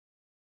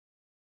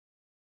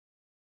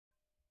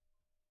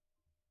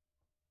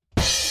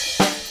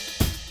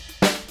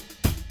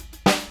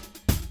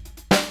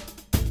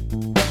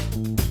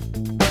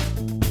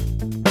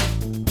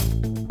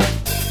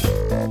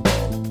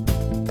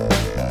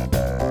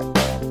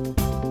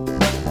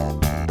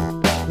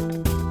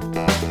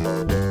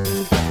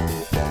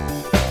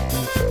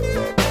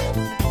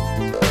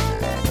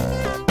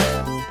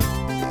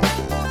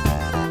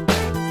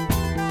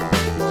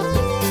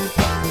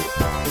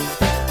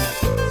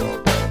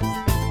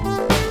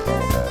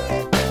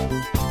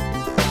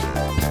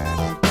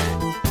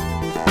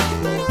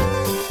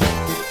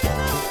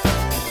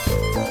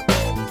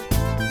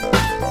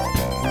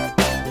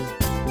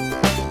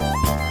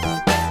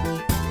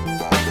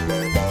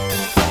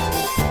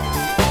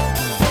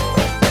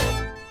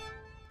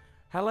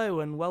Hello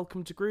and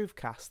welcome to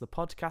Groovecast, the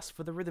podcast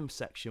for the rhythm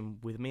section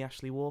with me,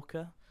 Ashley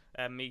Walker.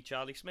 And me,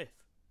 Charlie Smith.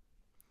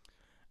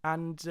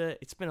 And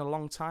it's been a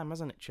long time,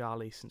 hasn't it,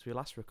 Charlie, since we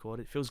last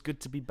recorded? It feels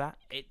good to be back.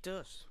 It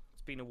does.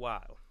 It's been a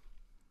while.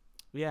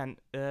 Yeah,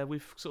 and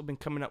we've sort of been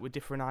coming up with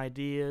different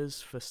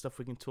ideas for stuff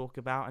we can talk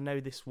about. I know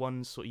this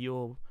one's sort of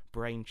your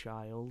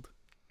brainchild.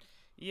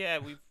 Yeah,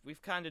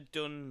 we've kind of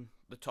done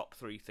the top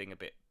three thing a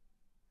bit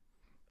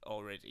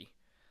already.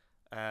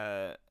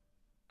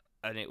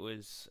 And it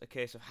was a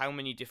case of how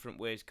many different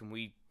ways can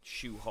we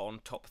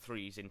shoehorn top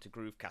threes into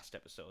Groovecast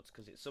episodes,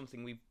 because it's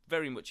something we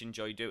very much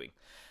enjoy doing.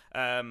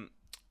 And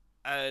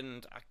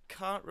I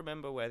can't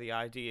remember where the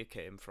idea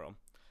came from,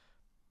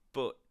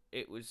 but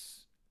it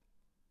was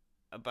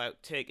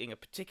about taking a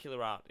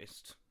particular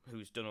artist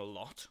who's done a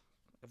lot,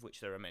 of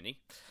which there are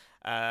many,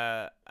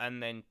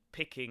 and then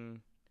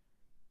picking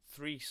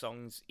 3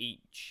 songs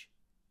each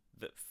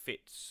that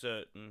fit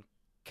certain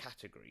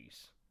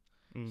categories.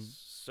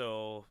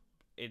 So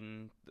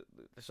in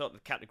the sort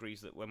of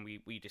categories that when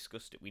we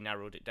discussed it, we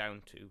narrowed it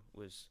down to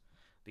was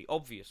the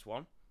obvious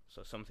one,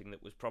 so something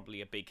that was probably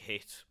a big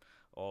hit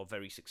or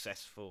very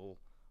successful,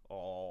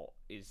 or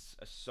is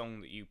a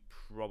song that you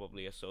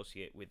probably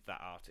associate with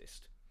that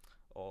artist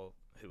or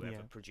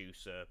whoever,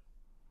 producer,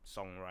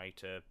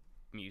 songwriter,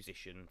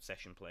 musician,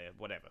 session player,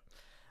 whatever.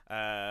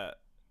 The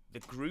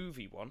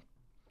groovy one,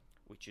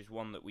 which is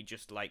one that we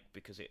just like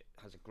because it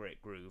has a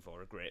great groove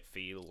or a great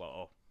feel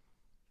or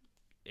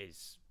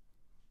is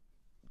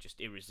just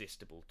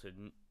irresistible to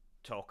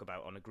talk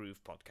about on a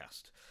groove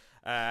podcast.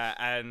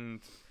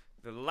 And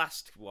the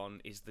last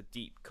one is the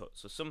deep cut,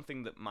 so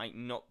something that might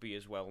not be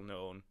as well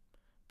known,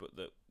 but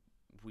that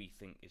we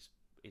think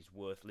is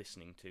worth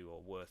listening to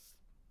or worth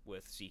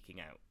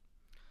seeking out.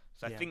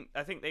 So I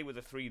think they were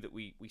the 3 that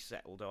we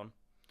settled on,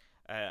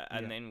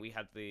 and then we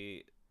had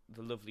the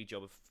lovely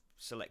job of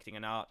selecting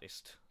an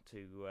artist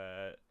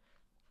to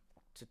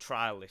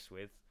trial this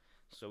with.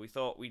 So we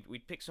thought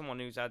we'd pick someone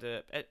who's had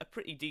a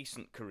pretty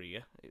decent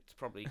career. It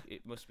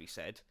must be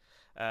said,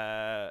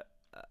 and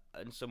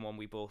someone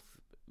we both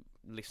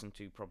listen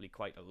to probably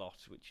quite a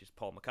lot, which is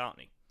Paul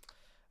McCartney.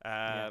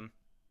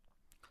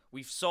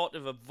 We've sort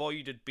of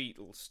avoided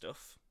Beatles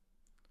stuff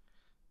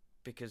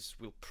because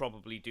we'll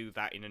probably do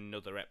that in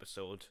another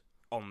episode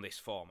on this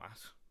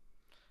format,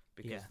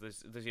 because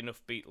there's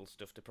enough Beatles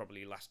stuff to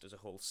probably last us a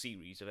whole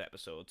series of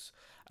episodes.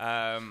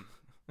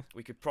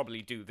 We could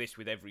probably do this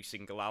with every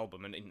single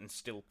album and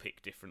still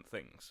pick different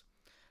things.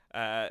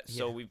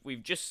 So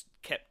we've just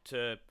kept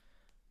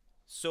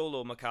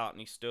solo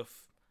McCartney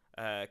stuff,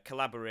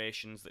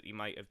 collaborations that he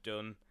might have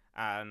done,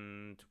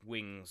 and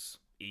Wings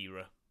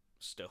era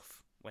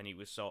stuff when he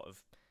was sort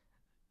of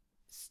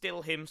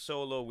still him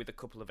solo with a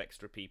couple of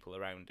extra people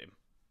around him.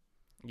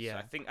 Yeah,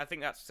 so I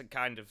think that's the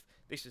kind of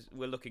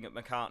we're looking at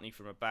McCartney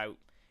from about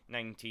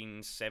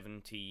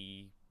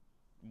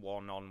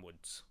 1971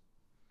 onwards.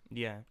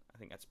 Yeah, I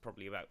think that's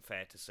probably about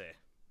fair to say.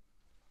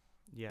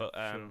 Yeah, but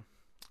sure.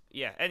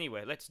 Yeah.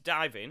 Anyway, let's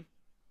dive in.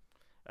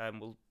 I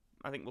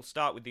think we'll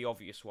start with the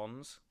obvious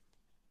ones,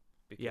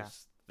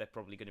 because they're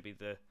probably going to be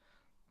the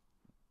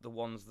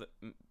ones that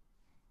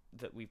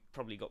we've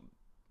probably got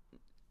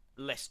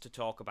less to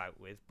talk about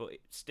with, but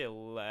it's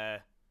still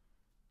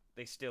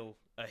they still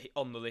are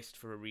on the list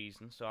for a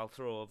reason. So I'll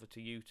throw over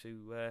to you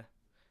to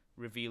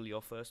reveal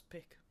your first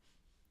pick.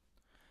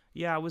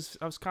 Yeah, I was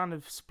kind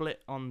of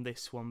split on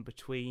this one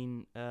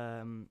between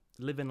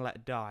Live and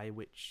Let Die,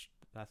 which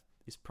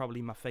is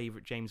probably my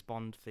favourite James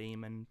Bond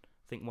theme, and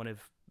I think one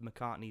of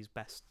McCartney's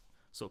best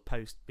sort of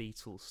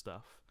post-Beatles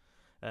stuff.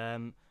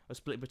 I was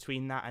split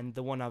between that and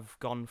the one I've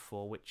gone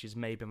for, which is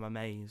Maybe I'm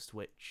Amazed,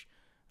 which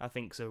I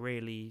think is a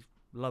really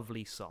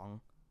lovely song.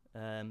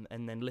 And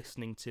then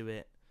listening to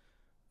it,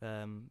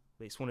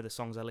 it's one of the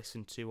songs I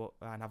listen to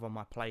and have on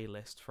my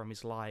playlist from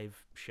his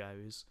live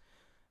shows.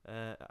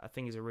 I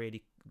think it's a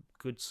really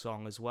good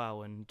song as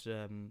well, and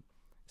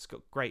it's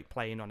got great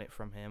playing on it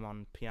from him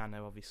on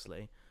piano,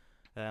 obviously.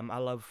 I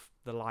love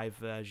the live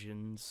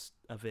versions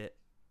of it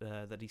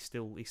that he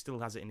still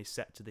has it in his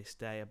set to this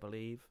day, I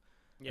believe.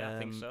 Yeah, I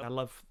think so. I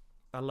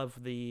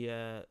love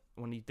the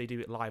when they do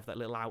it live, that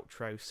little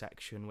outro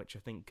section, which I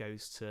think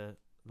goes to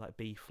like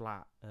B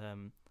flat.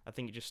 I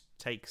think it just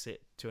takes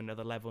it to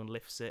another level and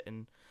lifts it.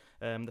 And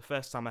the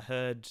first time I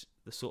heard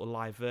the sort of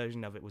live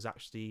version of it was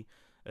actually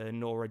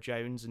Norah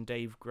Jones and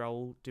Dave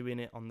Grohl doing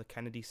it on the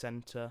Kennedy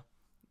Center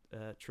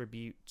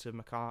tribute to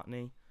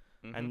McCartney.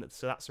 Mm-hmm. And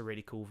so that's a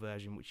really cool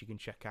version, which you can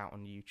check out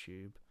on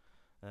YouTube,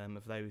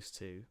 of those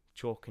two.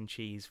 Chalk and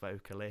cheese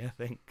vocally, I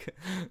think.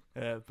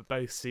 But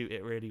both suit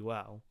it really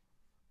well.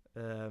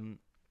 And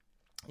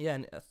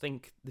I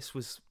think this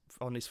was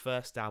on his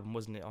first album,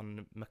 wasn't it?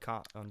 On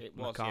McCartney. It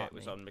was, yeah, it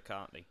was on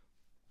McCartney.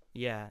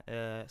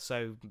 Yeah,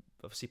 so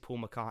obviously Paul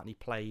McCartney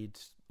played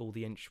all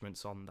the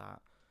instruments on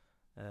that.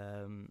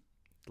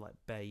 Like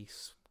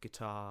bass,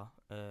 guitar,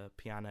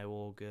 piano,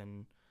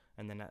 organ,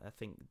 and then I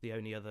think the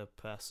only other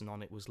person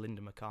on it was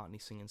Linda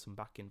McCartney singing some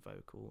backing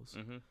vocals.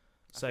 Mm-hmm.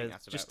 So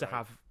just to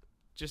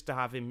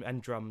have him,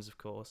 and drums, of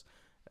course.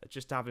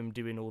 just to have him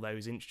doing all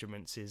those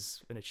instruments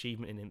is an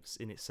achievement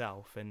in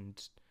itself.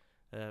 And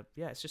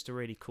yeah, it's just a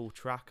really cool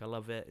track. I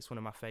love it. It's one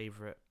of my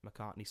favourite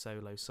McCartney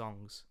solo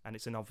songs, and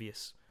it's an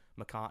obvious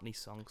McCartney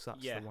song, so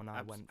that's the one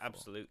I went for.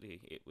 Absolutely.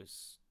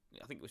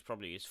 I think it was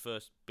probably his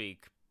first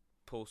big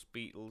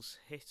post-Beatles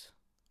hit.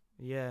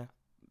 Yeah.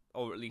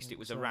 Or at least it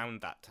was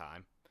around that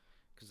time.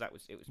 Because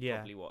it was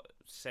probably,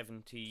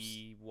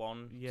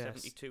 71,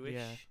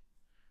 72-ish?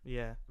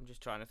 Yeah. I'm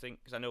just trying to think,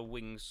 because I know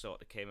Wings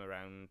sort of came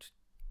around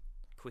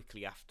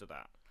quickly after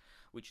that,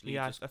 which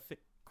leads us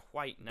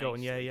quite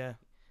nicely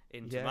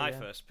into my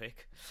first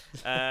pick.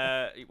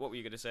 What were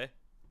you going to say?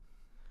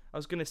 I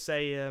was going to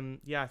say,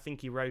 I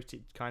think he wrote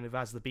it kind of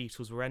as the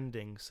Beatles were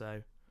ending,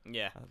 so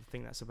yeah, I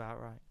think that's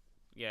about right.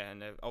 Yeah,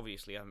 and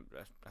obviously I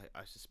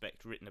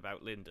suspect written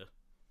about Linda.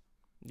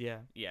 Yeah.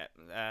 Yeah.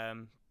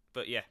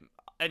 But yeah,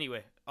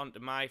 anyway, on to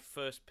my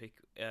first pick,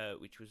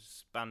 which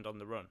was Band on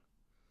the Run,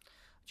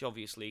 which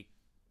obviously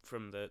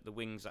from the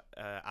Wings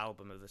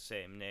album of the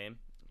same name,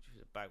 which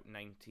was about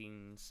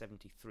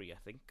 1973, I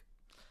think,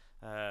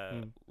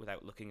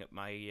 without looking at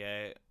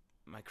my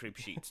my crib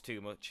sheets too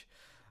much.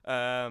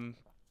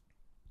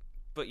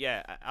 But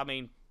yeah, I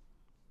mean,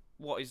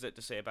 what is there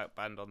to say about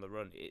Band on the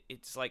Run?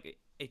 It's like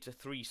it's a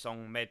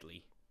 3-song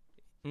medley.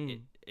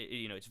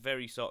 It's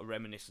very sort of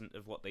reminiscent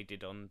of what they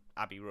did on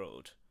Abbey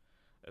Road,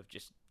 of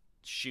just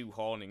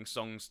shoehorning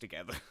songs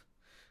together.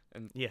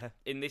 And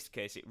in this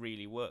case, it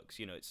really works.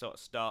 It sort of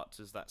starts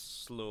as that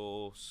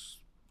slow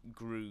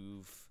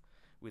groove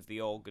with the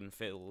organ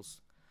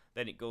fills.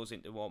 Then it goes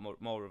into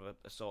more of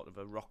a sort of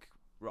a rock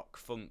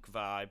funk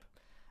vibe,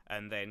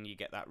 and then you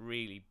get that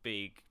really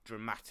big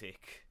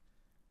dramatic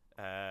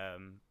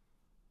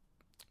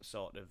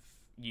sort of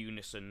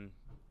unison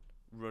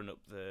run up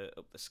the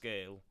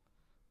scale,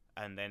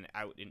 and then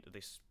out into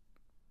this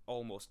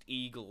almost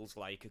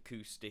Eagles-like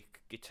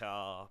acoustic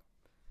guitar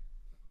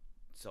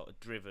sort of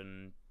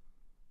driven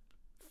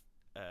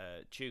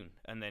tune,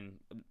 and then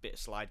a bit of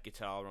slide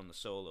guitar on the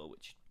solo,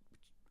 which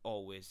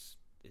always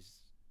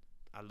is.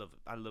 I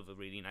love a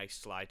really nice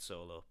slide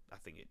solo. I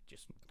think it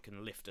just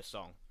can lift a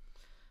song.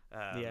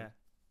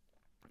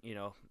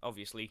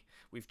 Obviously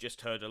we've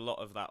just heard a lot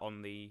of that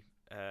on the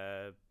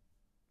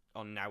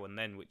on Now and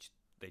Then, which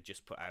they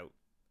just put out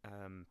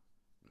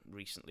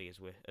recently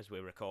as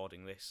we're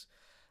recording this.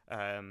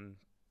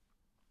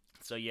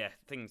 So yeah,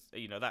 things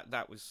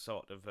that was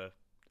sort of a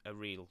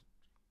real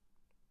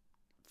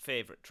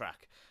favourite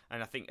track,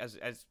 and I think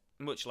as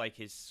much like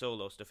his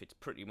solo stuff, it's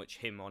pretty much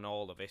him on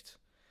all of it,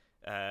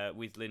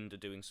 with Linda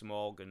doing some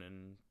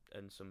organ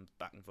and some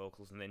backing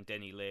vocals, and then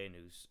Denny Lane,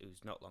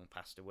 who's not long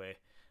passed away,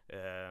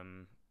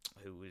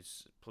 who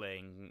was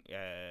playing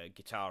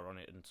guitar on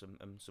it and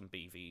some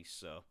BVs.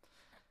 So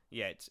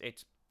yeah,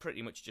 it's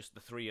pretty much just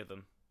the three of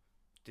them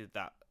did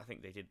that. I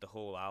think they did the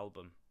whole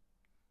album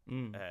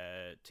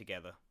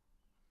together.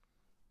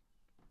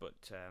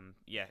 But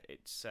yeah,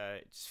 it's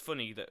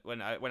funny that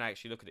when I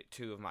actually look at it,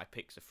 2 of my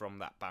picks are from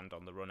that Band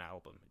on the Run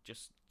album. It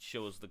just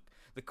shows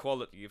the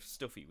quality of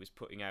stuff he was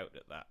putting out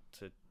at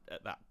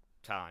that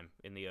time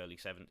in the early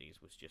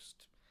 70s was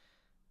just.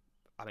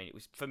 I mean,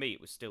 for me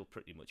it was still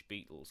pretty much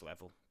Beatles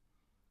level.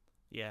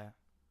 Yeah,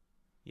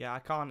 I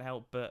can't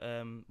help but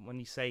when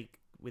you say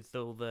with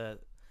all the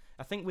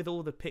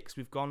picks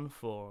we've gone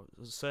for,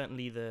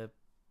 certainly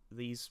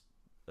these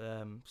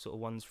sort of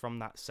ones from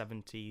that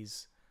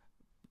 70s.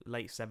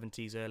 Late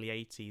 70s, early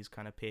 80s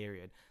kind of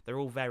period, they're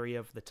all very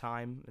of the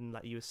time, and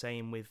like you were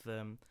saying with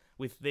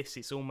this,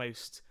 it's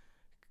almost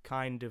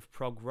kind of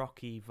prog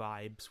rocky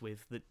vibes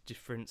with the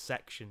different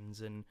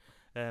sections, and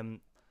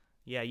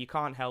you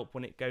can't help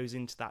when it goes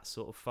into that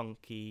sort of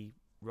funky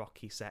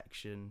rocky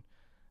section.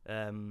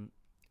 You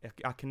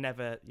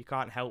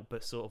can't help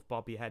but sort of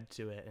bob your head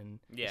to it, and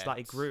it's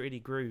like it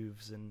really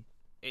grooves, and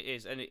it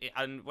is,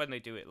 and when they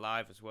do it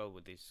live as well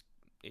with his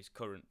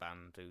current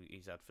band who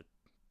he's had for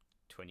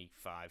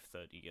 25,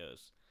 30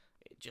 years,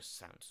 it just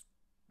sounds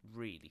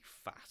really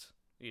fat.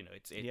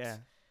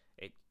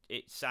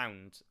 It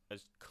sounds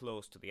as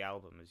close to the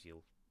album as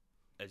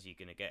you're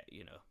gonna get,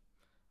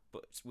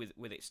 but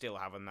with it still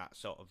having that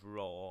sort of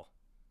raw,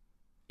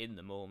 in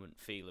the moment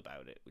feel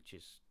about it, which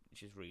is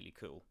really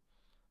cool.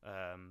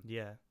 And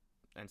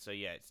so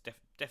yeah, it's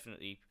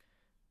definitely,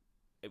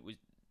 it was.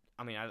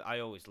 I mean, I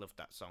always loved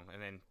that song,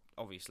 and then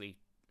obviously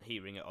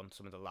hearing it on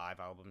some of the live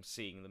albums,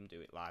 seeing them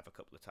do it live a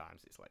couple of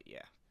times, it's like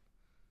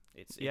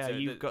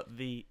you've got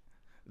the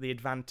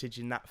advantage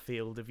in that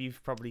field of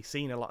you've probably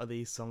seen a lot of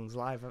these songs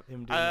live.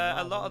 Him doing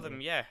a lot of them,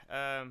 yeah.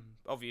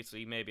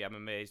 Obviously, maybe I'm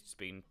amazed it's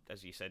been,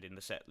 as you said, in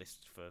the set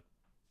list for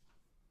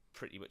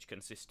pretty much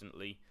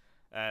consistently.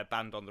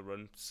 Band on the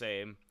Run,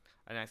 same,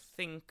 and I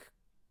think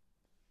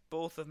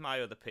both of my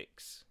other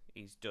picks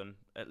he's done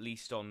at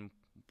least on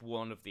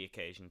one of the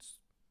occasions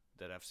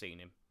that I've seen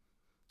him.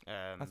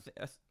 I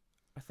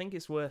think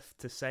it's worth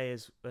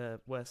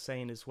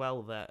saying as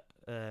well that.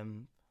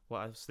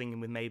 What I was thinking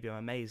with Maybe I'm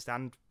Amazed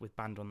and with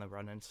Band on the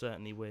Run, and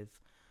certainly with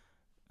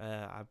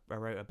I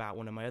wrote about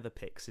one of my other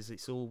picks, is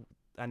it's all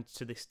and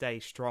to this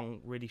day,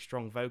 really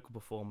strong vocal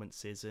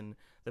performances, and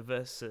the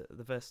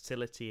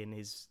versatility in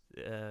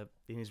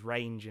his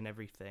range and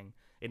everything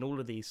in all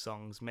of these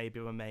songs. Maybe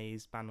I'm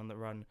amazed, Band on the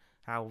Run,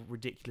 how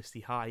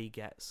ridiculously high he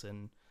gets,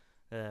 and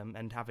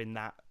having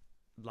that,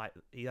 like,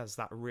 he has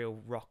that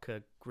real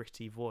rocker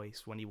gritty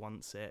voice when he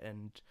wants it,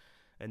 and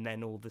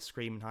then all the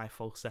screaming high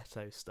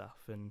falsetto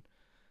stuff, and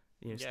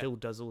still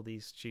does all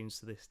these tunes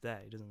to this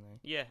day, doesn't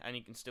he? Yeah, and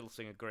he can still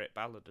sing a great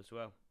ballad as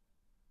well.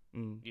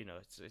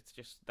 It's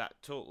just that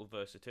total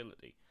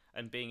versatility,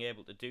 and being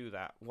able to do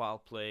that while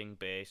playing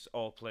bass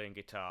or playing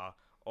guitar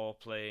or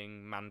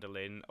playing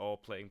mandolin or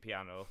playing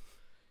piano.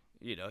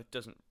 It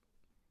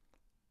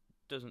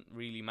doesn't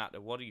really matter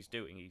what he's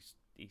doing.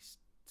 He's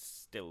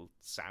still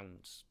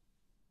sounds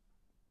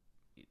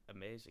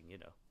amazing.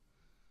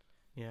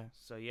 Yeah.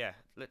 So yeah,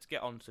 let's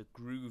get on to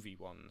groovy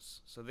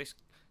ones. So this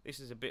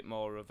is a bit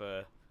more of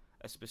a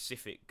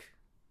specific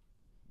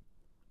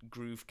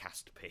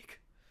Groovecast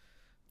pick.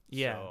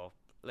 Yeah. So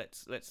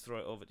let's throw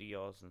it over to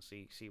yours and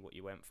see what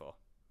you went for.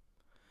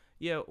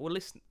 Yeah. Well,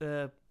 listen.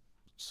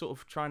 Sort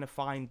of trying to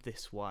find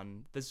this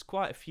one. There's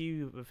quite a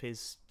few of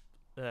his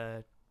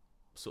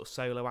sort of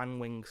solo and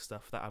wing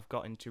stuff that I've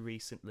got into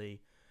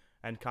recently,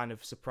 and kind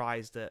of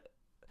surprised at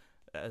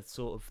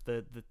sort of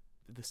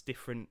this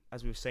different,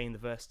 as we were saying, the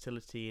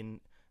versatility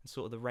and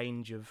sort of the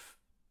range of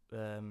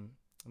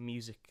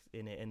music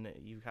in it, and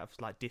you have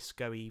like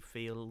disco-y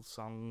feel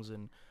songs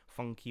and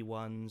funky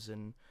ones,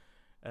 and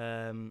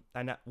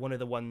one of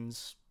the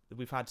ones that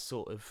we've had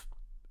sort of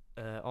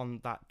on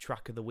that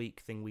track of the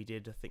week thing we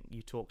did, I think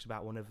you talked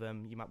about one of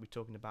them. You might be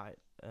talking about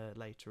it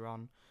later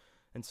on,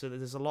 and so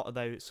there's a lot of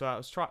those. So I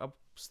was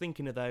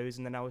thinking of those,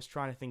 and then I was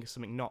trying to think of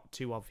something not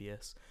too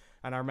obvious,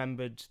 and I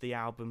remembered the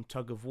album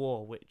Tug of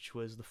War, which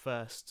was the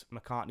first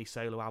McCartney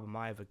solo album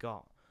I ever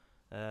got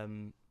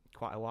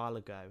quite a while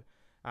ago,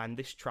 and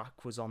this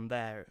track was on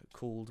there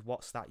called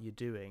What's That You're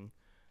Doing,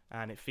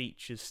 and it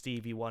features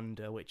Stevie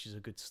Wonder, which is a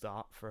good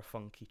start for a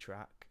funky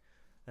track.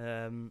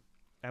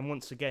 And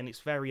once again, it's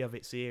very of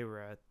its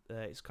era.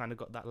 It's kind of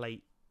got that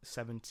late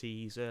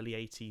 70s, early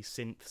 80s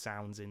synth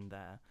sounds in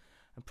there.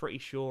 I'm pretty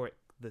sure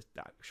the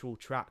actual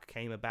track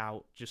came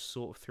about just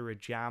sort of through a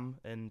jam,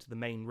 and the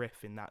main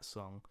riff in that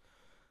song,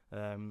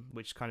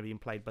 which is kind of being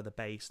played by the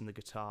bass and the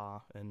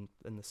guitar and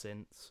the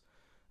synths.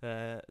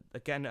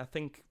 Again, I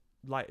think,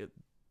 like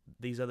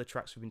these other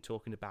tracks we've been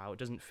talking about, it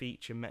doesn't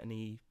feature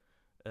many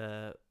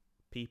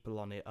people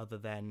on it other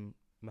than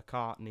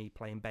McCartney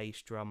playing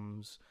bass,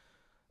 drums,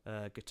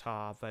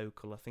 guitar,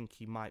 vocal. I think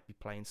he might be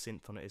playing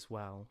synth on it as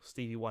well.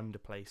 Stevie Wonder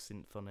plays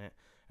synth on it,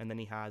 and then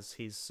he has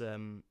his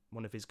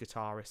one of his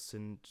guitarists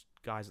and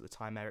guys at the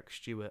time, Eric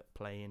Stewart,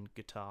 playing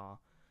guitar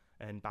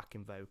and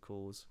backing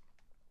vocals.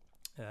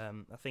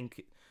 I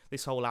think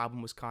this whole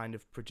album was kind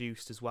of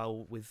produced as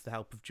well with the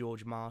help of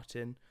George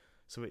Martin,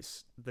 so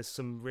there's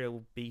some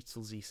real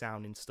Beatlesy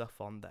sounding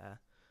stuff on there.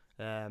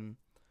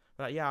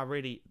 But yeah,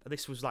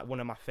 this was like one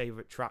of my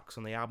favourite tracks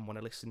on the album when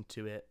I listened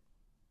to it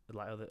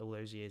like all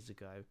those years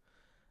ago.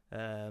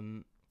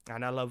 And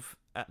I love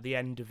at the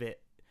end of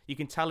it, you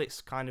can tell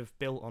it's kind of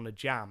built on a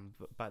jam,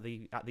 but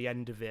at the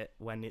end of it,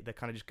 when they're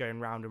kind of just going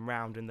round and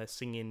round and they're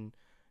singing,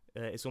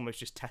 it's almost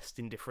just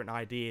testing different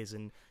ideas,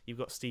 and you've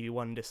got Stevie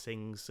Wonder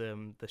sings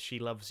the She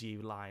Loves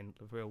You line,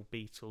 a real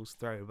Beatles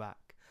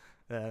throwback.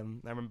 I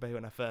remember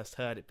when I first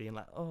heard it being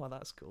like, oh,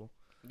 that's cool.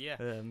 Yeah.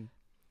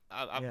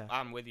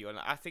 I'm with you, and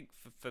I think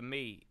for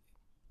me,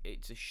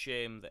 it's a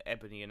shame that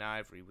Ebony and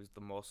Ivory was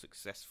the more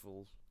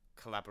successful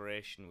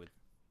collaboration with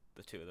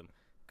the two of them,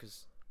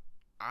 because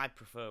I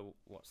prefer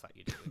What's That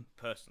You're Doing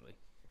personally.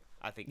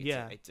 I think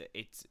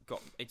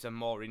it's a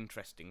more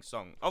interesting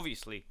song.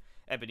 Obviously,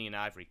 Ebony and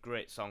Ivory,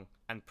 great song,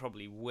 and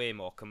probably way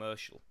more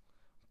commercial.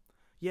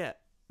 Yeah,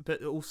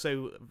 but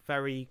also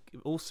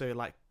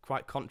like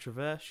quite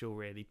controversial,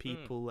 really.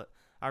 People,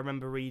 I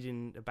remember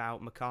reading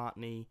about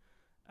McCartney.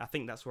 I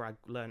think that's where I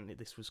learned that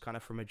this was kind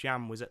of from a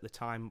jam, was at the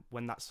time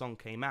when that song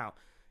came out.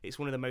 It's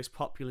one of the most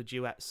popular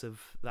duets of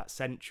that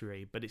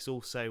century, but it's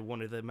also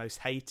one of the most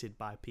hated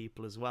by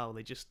people as well.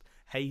 They just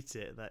hate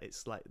it, that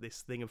it's like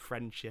this thing of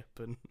friendship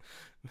and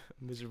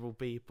miserable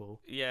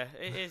people. Yeah,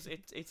 it is.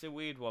 It's a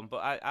weird one, but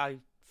I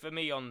for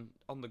me, on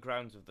the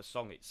grounds of the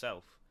song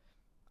itself,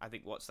 I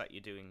think What's That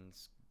You're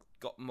Doing's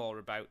got more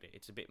about it.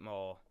 It's a bit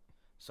more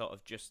sort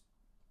of just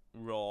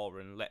raw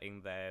and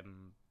letting their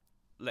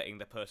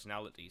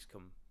personalities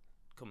come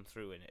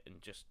through in it,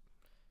 and just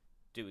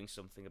doing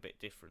something a bit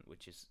different,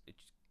 which is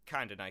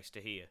kind of nice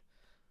to hear,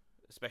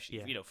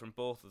 especially from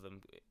both of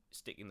them,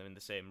 sticking them in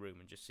the same room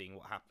and just seeing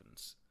what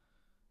happens.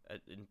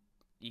 And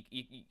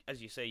you,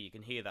 as you say, you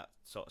can hear that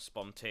sort of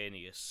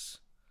spontaneous,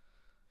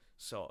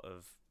 sort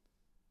of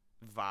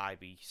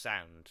vibey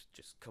sound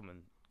just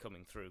coming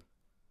through.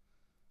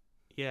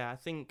 Yeah, I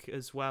think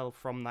as well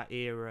from that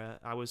era,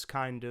 I was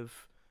kind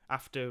of I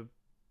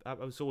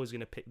was always going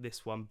to pick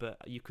this one, but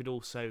you could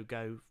also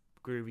go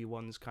groovy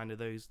ones, kind of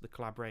the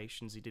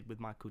collaborations he did with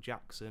Michael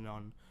Jackson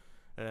on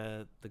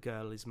The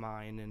Girl Is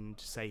Mine and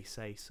Say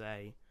Say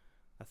Say.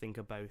 I think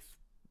are both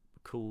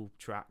cool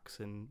tracks,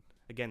 and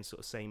again, sort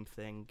of same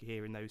thing.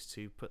 Hearing those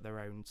two put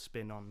their own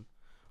spin on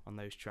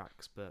those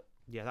tracks, but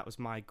yeah, that was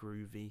my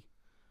groovy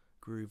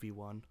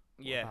one.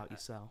 What about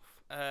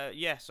yourself?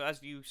 So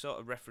as you sort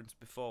of referenced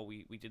before,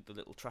 we did the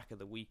little track of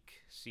the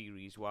week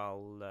series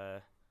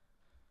while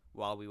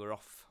we were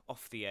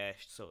off the air,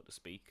 so to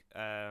speak.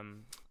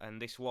 And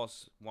this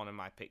was one of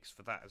my picks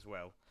for that as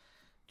well,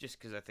 just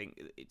because I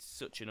think it's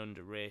such an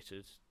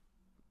underrated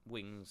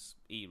Wings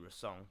era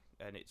song,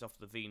 and it's off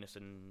the Venus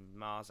and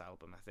Mars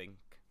album, I think.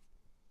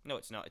 No,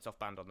 it's not. It's off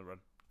Band on the Run.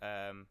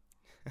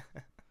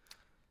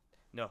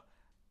 No,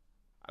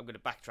 I'm going to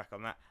backtrack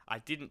on that. I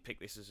didn't pick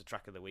this as a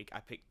track of the week.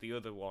 I picked the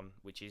other one,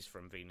 which is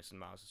from Venus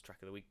and Mars, as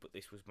track of the week, but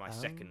this was my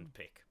second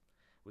pick,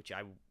 which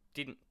I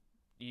didn't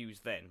use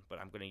then, but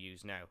I'm going to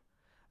use now.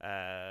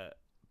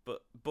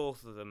 But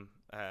both of them,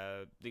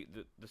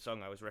 the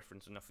song I was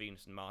referencing off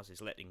Venus and Mars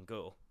is Letting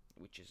Go,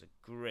 which is a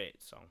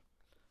great song,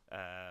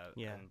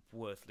 and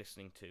worth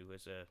listening to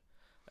as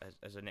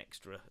an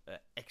extra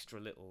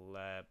little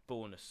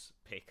bonus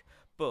pick.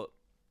 But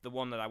the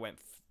one that I went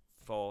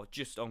for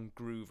just on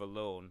groove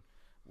alone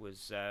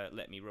was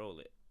Let Me Roll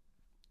It,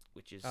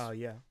 which is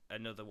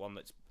another one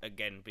that's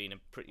again been a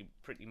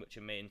pretty much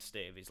a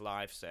mainstay of his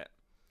live set.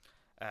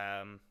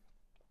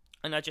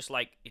 And I just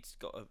like it's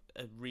got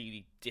a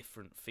really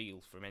different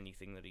feel from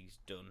anything that he's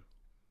done,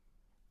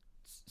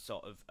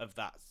 sort of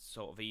that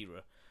sort of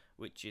era,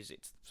 which is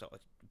it's sort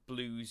of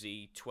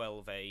bluesy,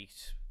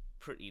 12/8,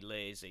 pretty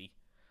lazy,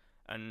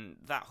 and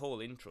that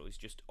whole intro is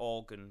just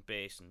organ,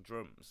 bass, and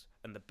drums,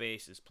 and the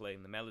bass is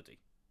playing the melody.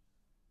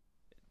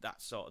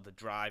 That's sort of the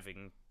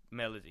driving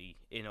melody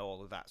in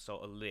all of that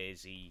sort of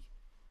lazy,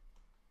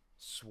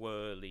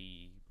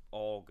 swirly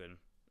organ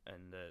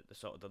and the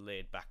sort of the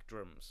laid back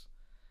drums.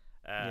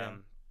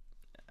 And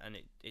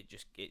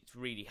it's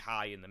really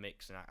high in the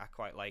mix, and I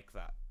quite like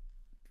that.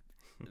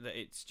 That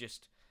it's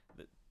just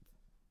that,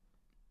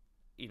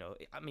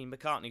 I mean,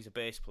 McCartney's a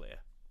bass player,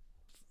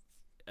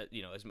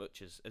 as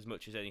much as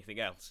anything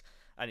else,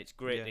 and it's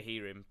great to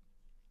hear him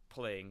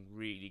playing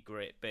really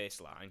great bass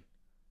line,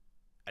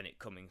 and it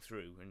coming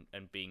through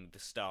and being the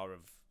star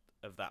of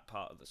that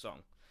part of the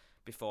song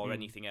before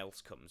anything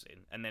else comes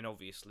in, and then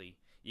obviously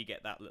you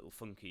get that little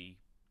funky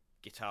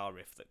guitar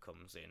riff that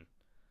comes in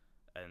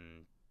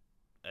and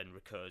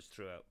recurs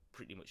throughout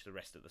pretty much the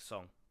rest of the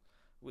song,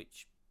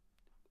 which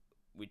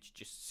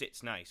just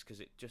sits nice because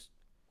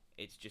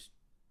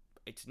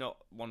it's not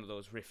one of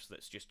those riffs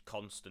that's just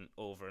constant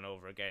over and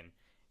over again.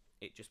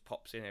 It just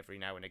pops in every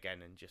now and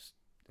again and just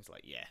it's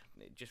like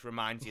it just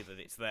reminds you that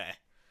it's there.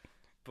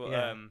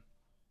 But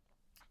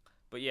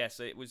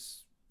so it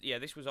was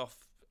this was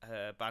off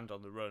Band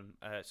on the Run.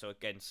 So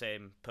again,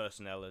 same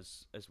personnel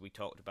as we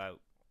talked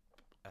about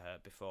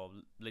before.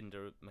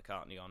 Linda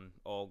McCartney on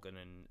organ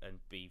and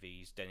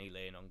BVs, Denny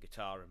Lane on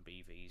guitar and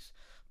BVs,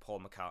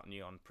 Paul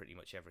McCartney on pretty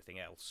much everything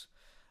else.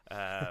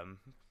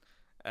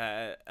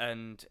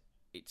 And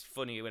it's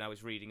funny when I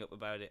was reading up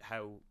about it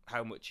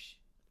how much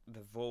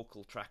the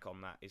vocal track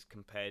on that is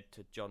compared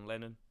to John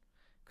Lennon,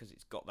 because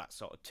it's got that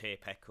sort of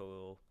tape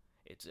echo.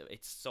 It's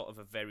sort of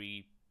a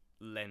very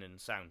Lennon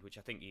sound, which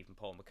I think even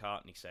Paul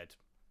McCartney said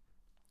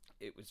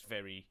it was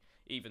very,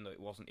 even though it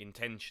wasn't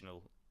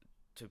intentional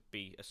to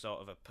be a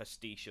sort of a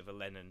pastiche of a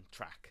Lennon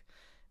track,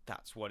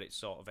 that's what it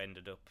sort of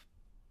ended up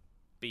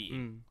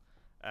being.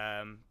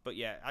 But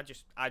yeah, I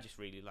just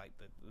really like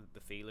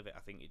the feel of it. I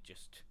think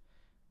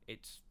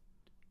it's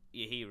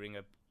you're hearing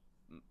a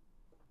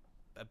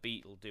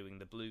Beatle doing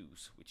the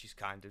blues, which is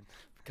kind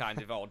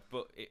of odd,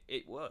 but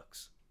it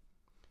works.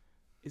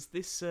 Is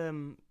this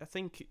I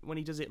think when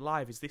he does it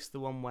live, is this the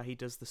one where he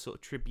does the sort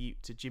of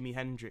tribute to Jimi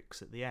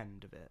Hendrix at the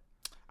end of it?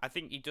 I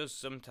think he does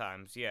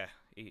sometimes, yeah.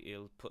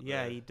 He'll put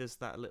he does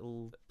that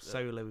little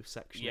solo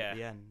section at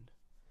the end.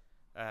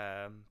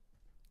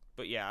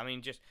 But yeah, I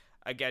mean, just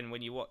again,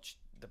 when you watch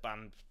the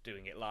band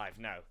doing it live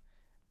now,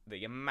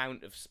 the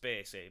amount of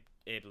space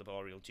Abe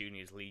Laboriel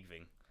Jr. is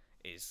leaving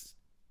is,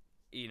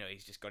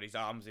 he's just got his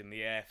arms in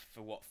the air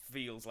for what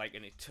feels like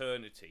an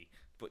eternity,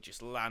 but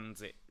just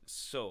lands it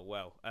so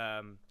well.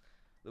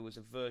 There was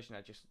a version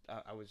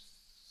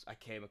I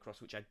came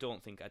across, which I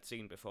don't think I'd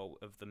seen before,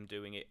 of them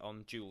doing it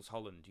on Jules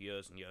Holland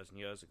years and years and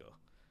years ago.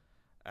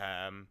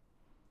 And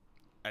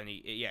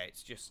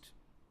it's just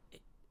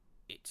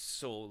it's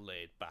so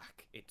laid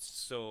back. It's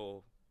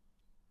so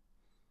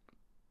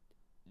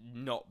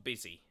not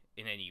busy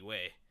in any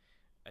way,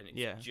 and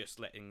it's just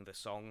letting the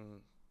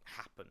song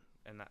happen.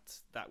 And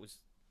that was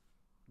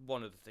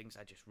one of the things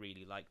I just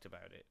really liked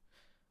about it.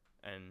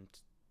 And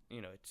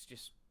it's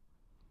just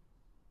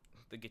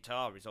the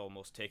guitar is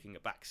almost taking a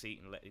back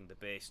seat and letting the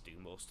bass do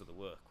most of the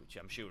work, which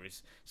I'm sure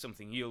is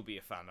something you'll be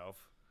a fan of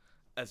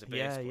as a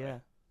bass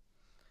player.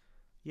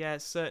 Yeah,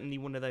 it's certainly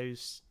one of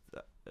those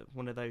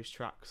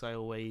tracks I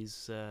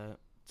always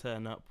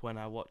turn up when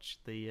I watch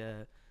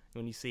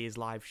when you see his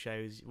live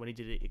shows, when he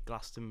did it at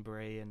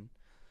Glastonbury, and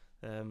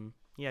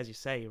as you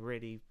say, a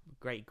really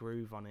great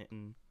groove on it,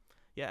 and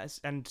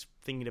and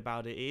thinking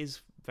about it, it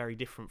is very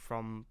different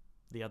from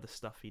the other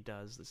stuff he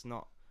does. It's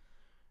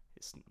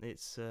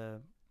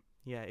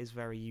yeah, it is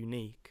very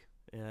unique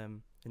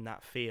in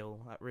that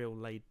feel, that real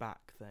laid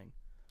back thing.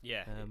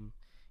 Yeah,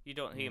 you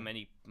don't hear Yeah.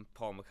 many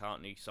Paul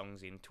McCartney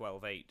songs in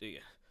 12/8, do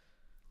you?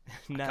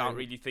 I No, can't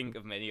really think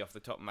of many off the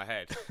top of my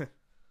head.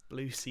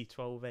 Lucy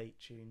 12/8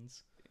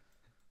 tunes.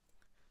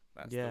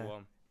 That's the Yeah,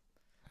 one.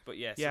 But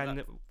yeah, so yeah,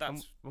 and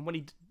that's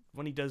and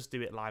when he does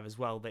do it live as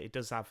well, that it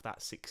does have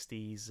that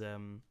 60s.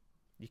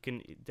 You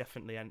can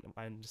definitely,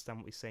 I understand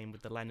what you're saying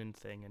with the Lennon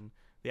thing, and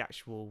the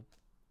actual,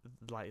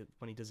 like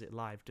when he does it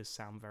live, does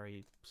sound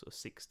very sort of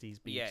 60s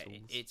Beatles. yeah,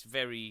 it's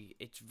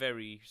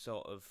very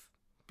sort of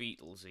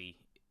Beatlesy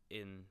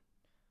in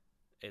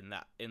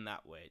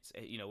that way. It's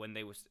when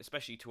they were,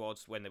 especially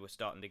towards when they were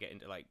starting to get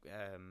into like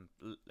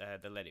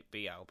the Let It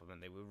Be album,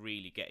 and they were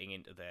really getting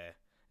into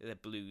their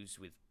blues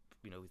with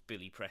with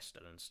Billy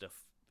Preston and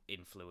stuff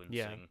influencing.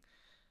 Yeah.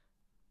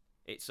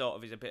 It sort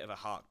of is a bit of a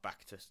hark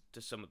back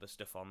to some of the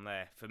stuff on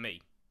there for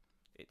me.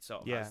 It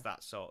sort of has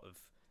that sort of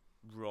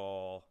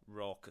raw,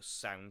 raucous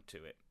sound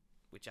to it,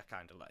 which I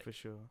kind of like. For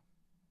sure.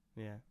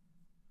 Yeah.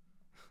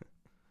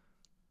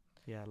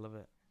 Yeah, I love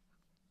it.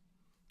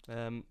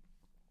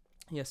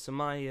 Yeah, so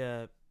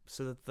my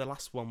the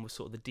last one was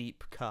sort of the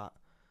deep cut,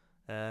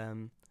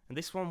 and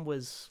this one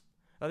was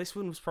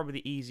probably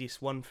the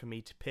easiest one for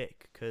me to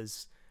pick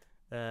because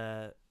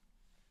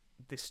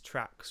this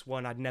track's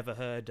one I'd never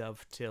heard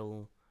of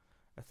till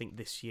I think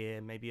this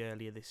year, maybe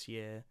earlier this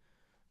year.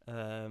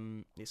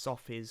 It's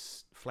off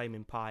his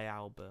Flaming Pie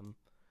album,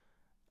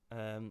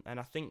 and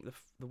I think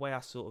the way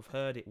I sort of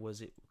heard it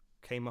was it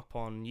came up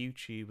on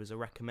YouTube as a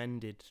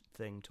recommended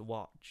thing to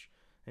watch,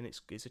 and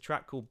it's a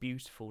track called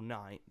Beautiful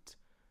Night,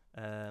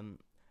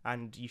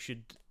 and you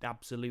should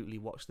absolutely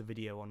watch the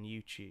video on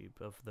YouTube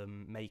of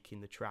them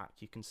making the track.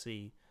 You can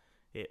see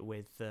it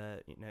with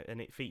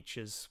and it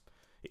features.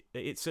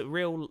 It's a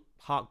real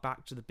hark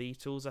back to the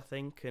Beatles, I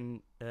think,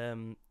 and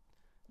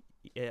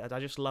yeah, I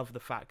just love the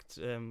fact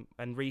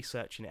and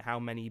researching it how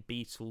many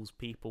Beatles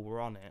people were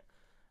on it.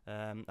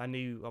 I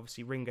knew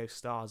obviously Ringo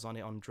Starr's on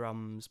it on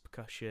drums,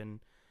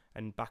 percussion,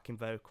 and backing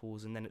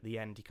vocals, and then at the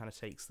end he kind of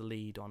takes the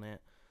lead on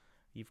it.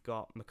 You've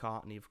got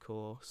McCartney, of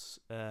course.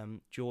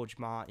 George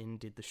Martin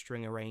did the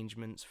string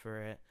arrangements for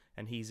it,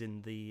 and he's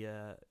in the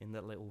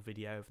little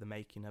video of the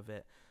making of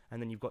it.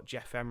 And then you've got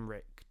Jeff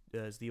Emmerich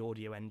as the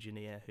audio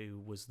engineer,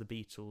 who was the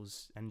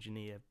Beatles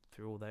engineer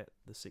through all the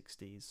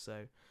 60s.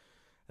 So,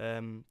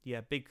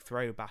 yeah, big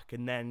throwback.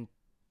 And then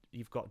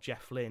you've got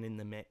Jeff Lynne in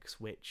the mix,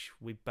 which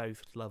we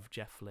both love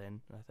Jeff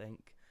Lynne, I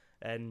think.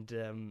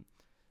 And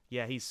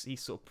yeah, he's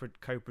sort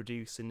of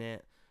co-producing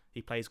it.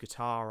 He plays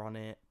guitar on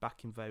it,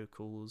 backing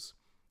vocals,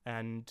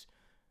 and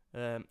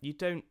you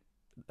don't.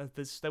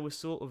 There was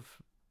sort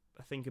of,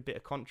 I think, a bit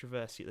of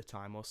controversy at the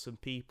time, or some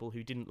people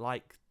who didn't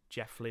like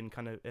Jeff Lynne.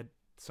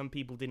 Some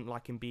people didn't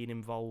like him being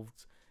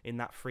involved in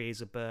that "Free as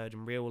a Bird"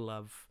 and "Real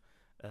Love,"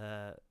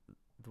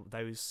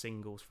 those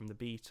singles from the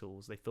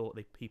Beatles. They thought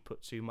he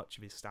put too much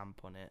of his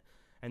stamp on it.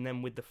 And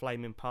then with the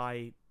Flaming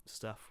Pie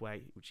stuff,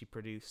 which he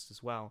produced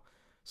as well,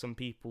 some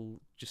people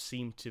just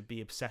seem to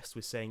be obsessed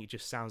with saying it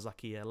just sounds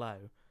like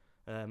ELO.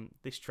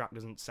 This track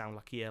doesn't sound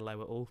like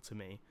ELO at all to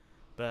me,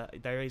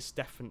 but there is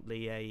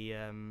definitely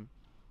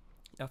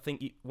I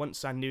think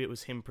once I knew it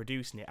was him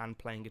producing it and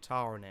playing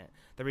guitar on it,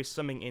 there is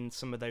something in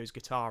some of those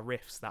guitar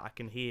riffs that I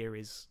can hear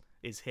is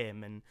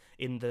him. And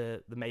in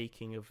the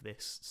making of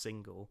this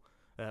single,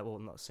 well,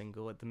 not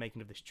single, at the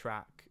making of this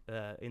track,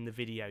 in the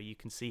video, you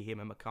can see him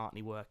and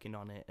McCartney working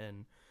on it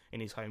and in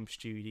his home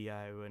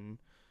studio. And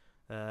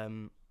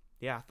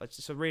yeah, it's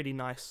just a really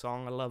nice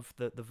song. I love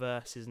the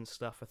verses and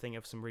stuff. I think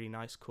have some really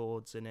nice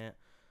chords in it.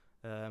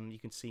 You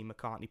can see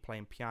McCartney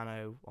playing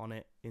piano on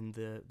it in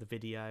the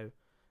video.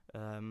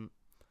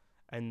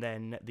 And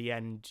then at the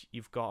end,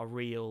 you've got a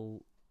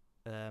real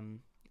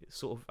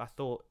sort of. I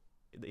thought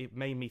it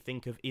made me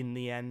think of "In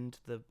the End,"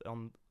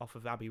 off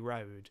of Abbey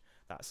Road,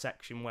 that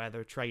section where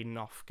they're trading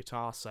off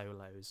guitar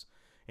solos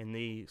in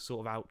the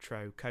sort of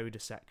outro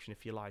coda section,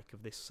 if you like,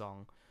 of this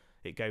song.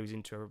 It goes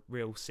into a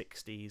real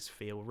 60s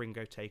feel,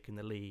 Ringo taking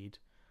the lead,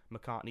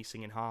 McCartney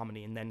singing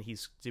harmony, and then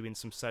he's doing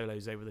some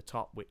solos over the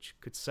top, which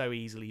could so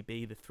easily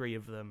be the three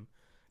of them,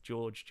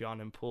 George,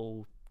 John and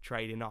Paul,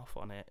 trading off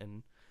on it.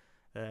 And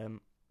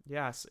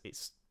yeah,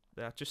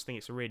 I just think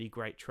it's a really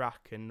great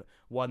track, and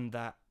one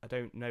that I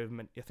don't know,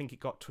 I think it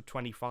got to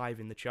 25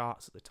 in the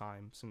charts at the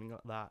time, something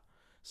like that.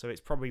 So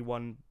it's probably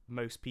one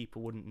most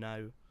people wouldn't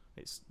know.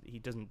 He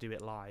doesn't do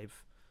it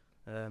live.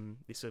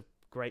 It's a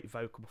great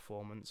vocal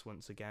performance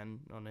once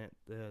again on it,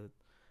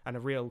 and a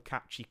real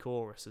catchy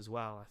chorus as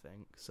well, I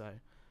think. So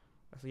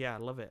yeah, I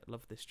love it.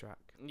 Love this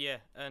track. Yeah,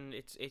 and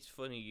it's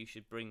funny you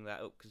should bring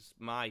that up because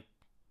my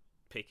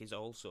pick is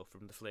also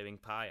from the Flaming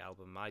Pie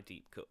album. My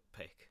deep cut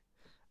pick.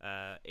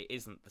 It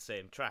isn't the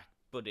same track,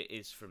 but it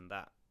is from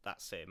that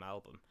same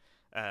album,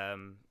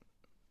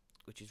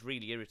 which is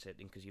really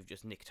irritating because you've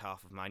just nicked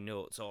half of my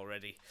notes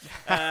already.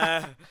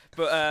 But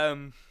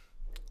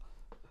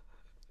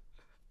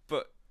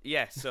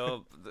yeah,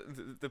 so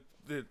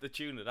the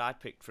tune that I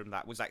picked from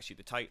that was actually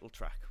the title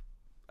track,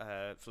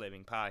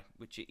 Flaming Pie,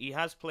 which he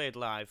has played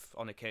live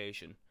on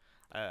occasion.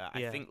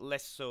 I think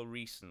less so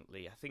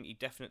recently. I think he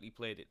definitely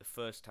played it the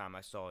first time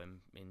I saw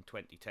him in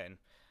 2010,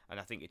 and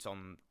I think it's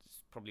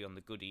probably on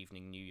the Good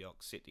Evening New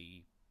York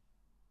City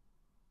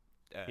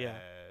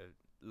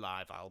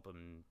live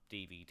album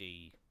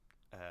DVD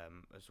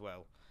as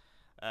well.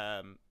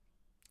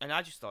 And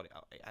I just thought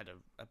it had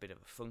a bit of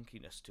a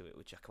funkiness to it,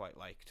 which I quite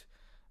liked.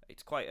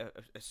 It's quite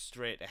a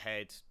straight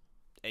ahead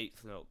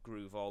eighth note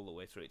groove all the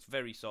way through. It's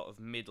very sort of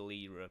middle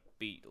era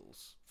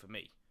Beatles for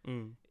me.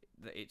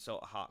 It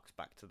sort of harks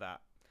back to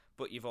that.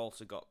 But you've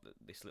also got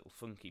this little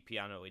funky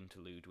piano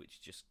interlude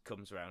which just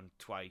comes around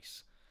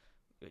twice,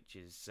 which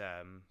is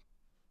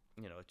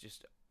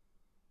just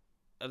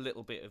a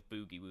little bit of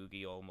boogie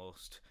woogie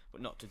almost,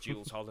 but not to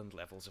Jules Holland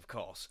levels, of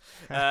course.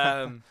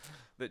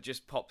 That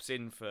just pops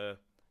in for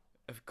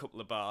a couple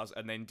of bars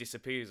and then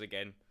disappears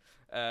again,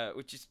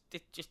 it just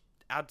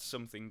adds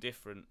something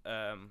different.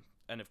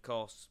 And of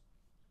course,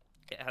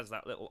 it has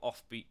that little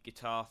offbeat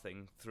guitar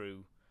thing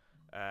through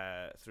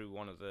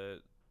one of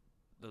the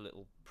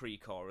little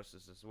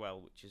pre-choruses as well,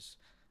 which is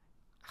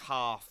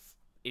half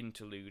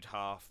interlude,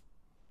 half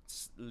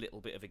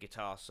little bit of a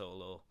guitar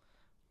solo,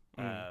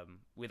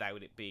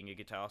 without it being a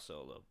guitar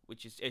solo,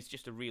 which is it's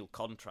just a real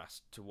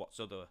contrast to what's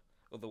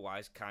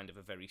otherwise kind of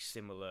a very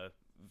similar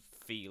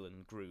feel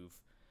and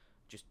groove,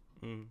 just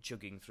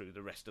chugging through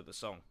the rest of the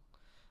song.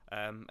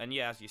 And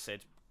yeah, as you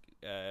said,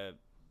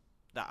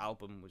 that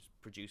album was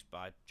produced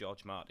by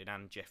George Martin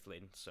and Jeff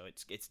Lynne, so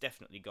it's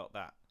definitely got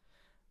that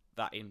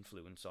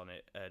influence on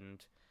it.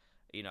 And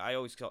I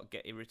always sort of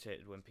get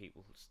irritated when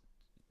people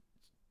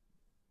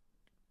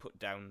put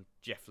down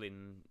Jeff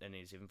Lynne and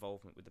his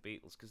involvement with the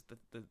Beatles, because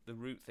the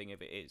root thing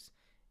of it is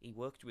he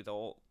worked with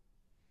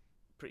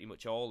pretty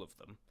much all of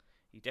them.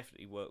 He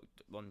definitely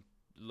worked on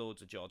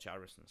loads of George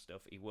Harrison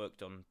stuff. He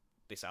worked on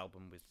this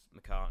album with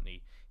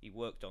McCartney. He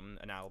worked on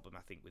an album,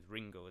 I think, with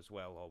Ringo as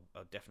well,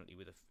 or definitely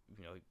with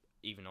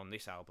even on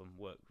this album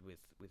worked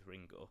with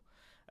Ringo.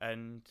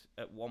 And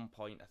at one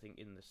point, I think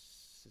in the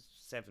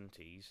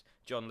 70s,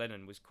 John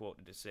Lennon was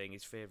quoted as saying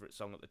his favourite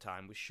song at the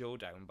time was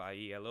Showdown by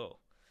ELO.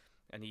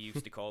 And he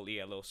used to call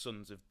ELO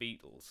Sons of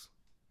Beatles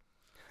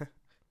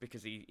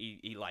because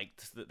he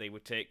liked that they were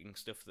taking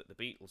stuff that the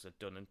Beatles had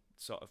done and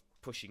sort of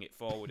pushing it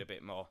forward a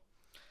bit more.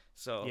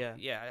 So,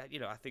 yeah,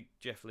 I think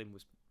Jeff Lynne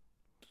was,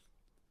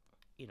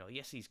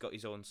 yes, he's got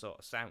his own sort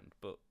of sound,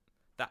 but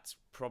that's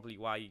probably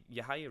why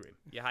you hire him.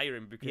 You hire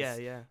him because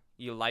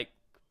you like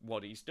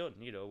what he's done,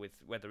 with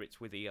whether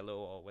it's with ELO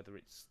or whether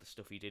it's the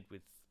stuff he did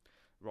with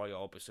Roy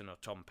Orbison or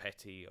Tom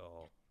Petty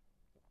or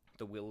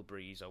the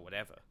Wilburys or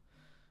whatever.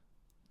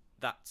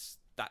 That's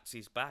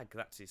his bag.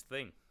 That's his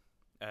thing.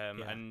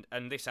 And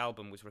this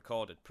album was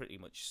recorded pretty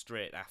much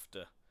straight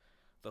after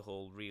the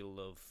whole Real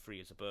Love, Free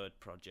as a Bird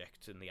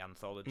project and the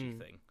anthology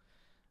thing.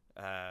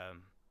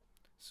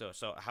 So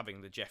sort of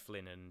having the Jeff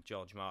Lynne and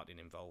George Martin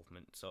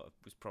involvement sort of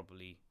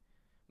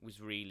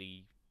was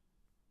really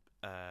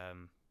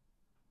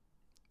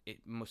it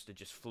must have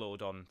just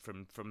flowed on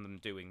from them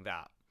doing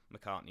that.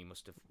 McCartney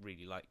must have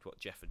really liked what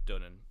Jeff had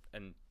done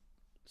and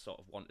sort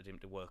of wanted him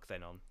to work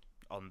then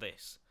on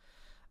this.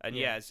 And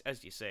as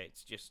you say,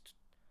 it's just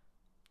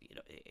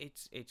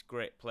it's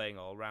great playing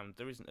all round.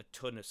 There isn't a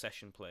ton of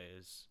session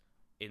players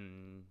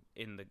in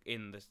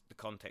the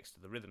context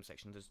of the rhythm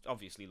section. There's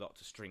obviously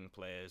lots of string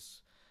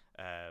players,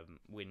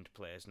 wind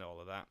players, and all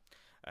of that.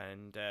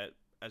 And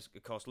as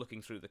of course,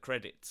 looking through the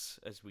credits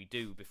as we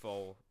do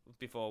before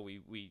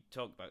we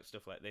talk about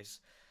stuff like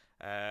this,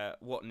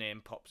 what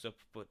name pops up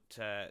but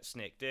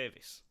Snake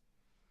Davis,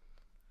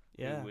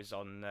 who was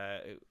on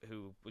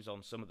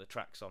some of the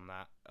tracks on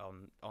that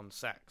on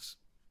sax,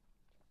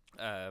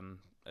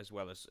 as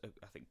well as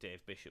I think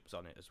Dave Bishop's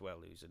on it as well,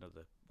 who's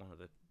one of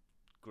the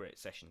great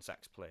session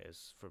sax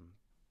players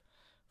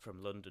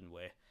from London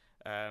way,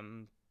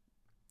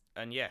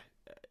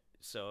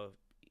 so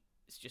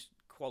it's just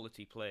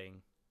quality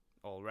playing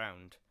all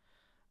round.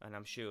 And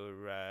I'm sure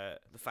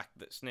the fact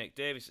that Snake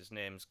Davis's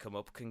name's come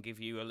up can give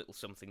you a little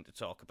something to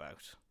talk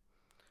about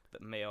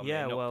that may or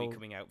may not be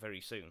coming out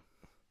very soon.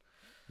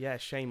 Yeah,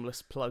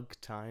 shameless plug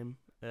time.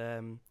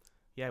 It's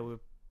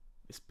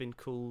been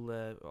cool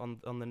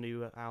on the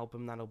new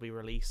album that'll be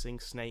releasing.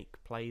 Snake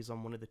plays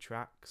on one of the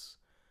tracks.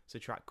 It's a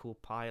track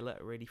called Pilot,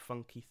 a really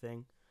funky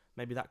thing.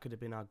 Maybe that could have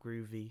been our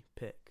groovy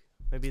pick.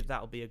 Maybe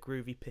that'll be a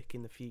groovy pick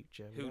in the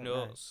future. Who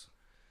knows?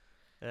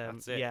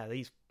 That's it. Yeah,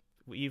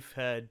 you've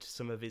heard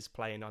some of his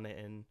playing on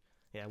it, and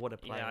what a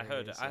player!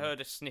 Yeah, I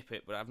heard a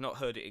snippet, but I've not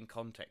heard it in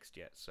context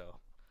yet. So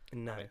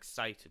I'm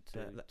excited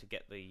to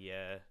get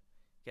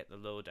the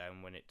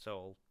lowdown when it's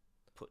all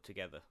put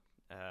together.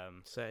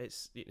 So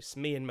it's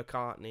me and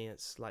McCartney.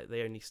 It's like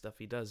the only stuff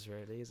he does,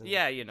 really, isn't it?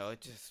 Yeah,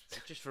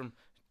 just from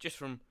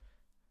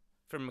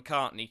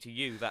McCartney to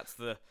you, that's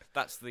the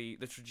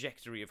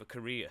trajectory of a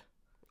career.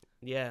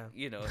 Yeah,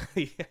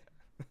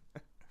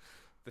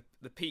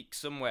 the peak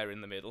somewhere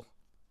in the middle.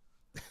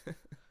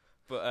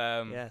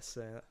 But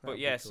cool.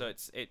 So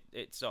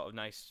it's sort of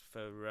nice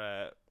for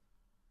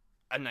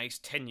a nice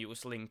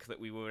tenuous link that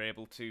we were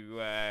able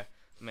to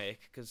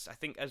make, because I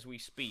think as we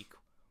speak,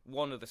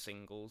 one of the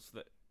singles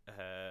that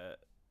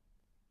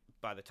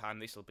by the time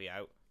this will be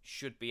out,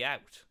 should be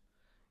out.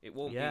 It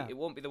won't Yeah. be. It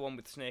won't be the one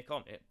with Snake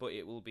on it, but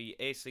it will be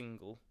a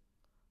single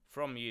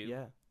from you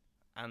Yeah.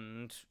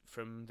 and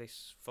from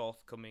this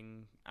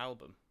forthcoming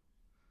album.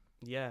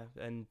 Yeah,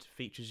 and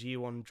features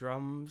you on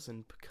drums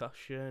and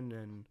percussion,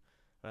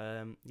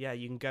 and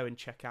you can go and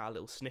check out a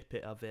little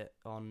snippet of it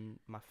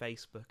on my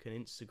Facebook and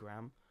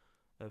Instagram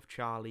of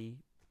Charlie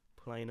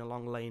playing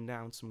along, laying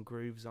down some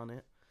grooves on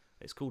it.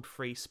 It's called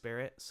Free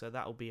Spirit, so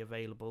that'll be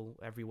available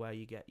everywhere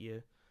you get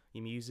your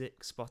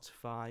music: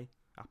 Spotify,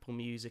 Apple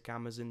Music,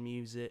 Amazon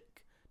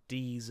Music,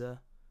 Deezer,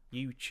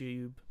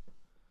 YouTube,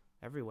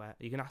 everywhere.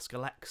 You can ask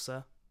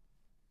Alexa.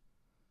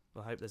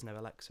 Well, I hope there's no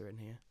Alexa in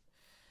here.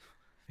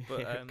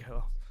 But Go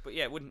on. But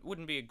yeah, it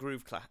wouldn't be a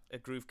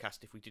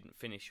Groovecast if we didn't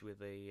finish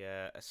with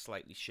a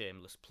slightly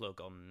shameless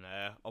plug on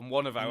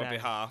one of our No.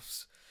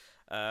 behalves.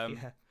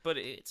 Yeah. But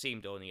it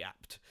seemed only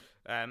apt,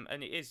 and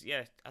it is.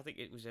 Yeah, I think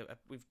it was.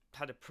 We've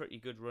had a pretty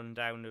good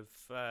rundown of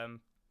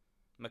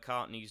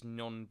McCartney's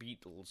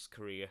non-Beatles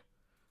career.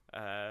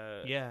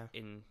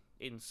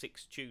 In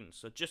 6 tunes.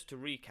 So just to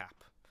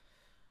recap,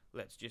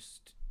 let's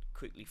just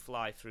quickly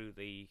fly through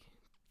the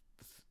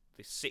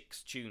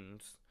 6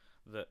 tunes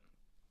that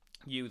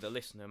you, the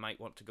listener, might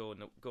want to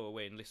go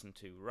away and listen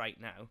to right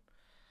now.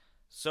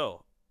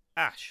 So,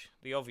 Ash,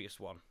 the obvious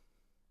one.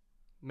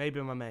 Maybe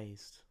I'm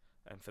amazed.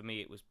 And for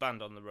me, it was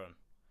Band on the Run.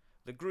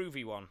 The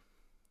groovy one.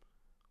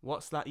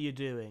 What's that you're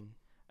doing?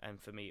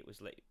 And for me, it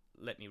was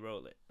Let Me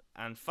Roll It.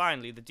 And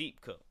finally, the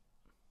deep cut.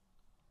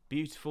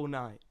 Beautiful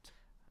Night.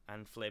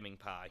 And Flaming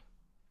Pie.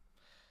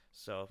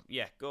 So,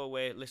 yeah, go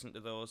away, listen to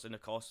those, and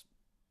of course,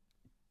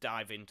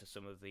 dive into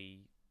some of the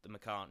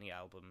McCartney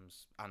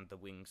albums and the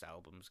Wings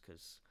albums,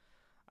 because,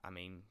 I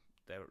mean,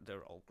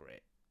 they're all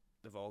great.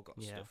 They've all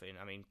got stuff in.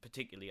 I mean,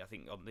 particularly, I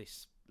think on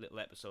this little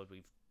episode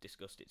we've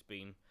discussed, it's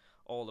been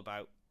all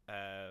about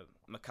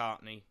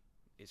McCartney,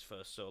 his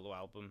first solo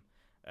album,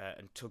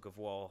 and Tug of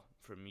War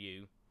from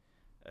you,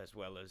 as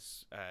well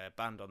as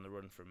Band on the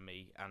Run from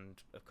me,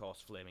 and, of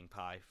course, Flaming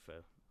Pie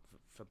for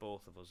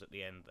both of us at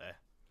the end there.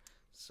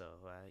 So,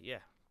 yeah,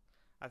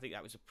 I think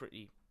that was a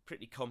pretty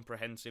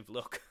comprehensive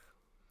look.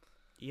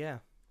 Yeah.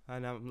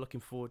 And I'm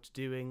looking forward to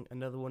doing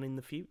another one in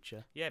the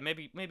future. Yeah,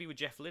 maybe with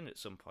Jeff Lynne at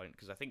some point,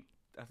 because I think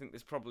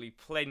there's probably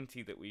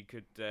plenty that we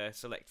could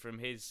select from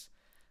his,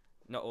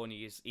 not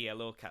only his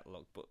ELO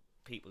catalogue, but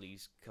people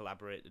he's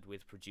collaborated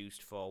with,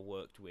 produced for,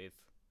 worked with.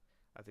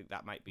 I think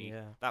that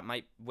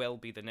might well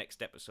be the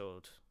next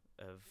episode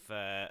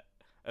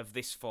of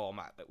this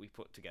format that we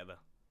put together.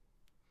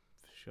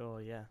 For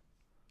sure, yeah.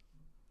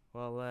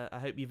 Well, I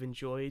hope you've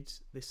enjoyed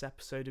this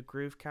episode of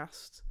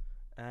Groovecast,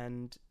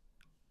 and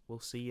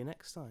we'll see you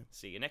next time.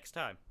 See you next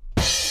time.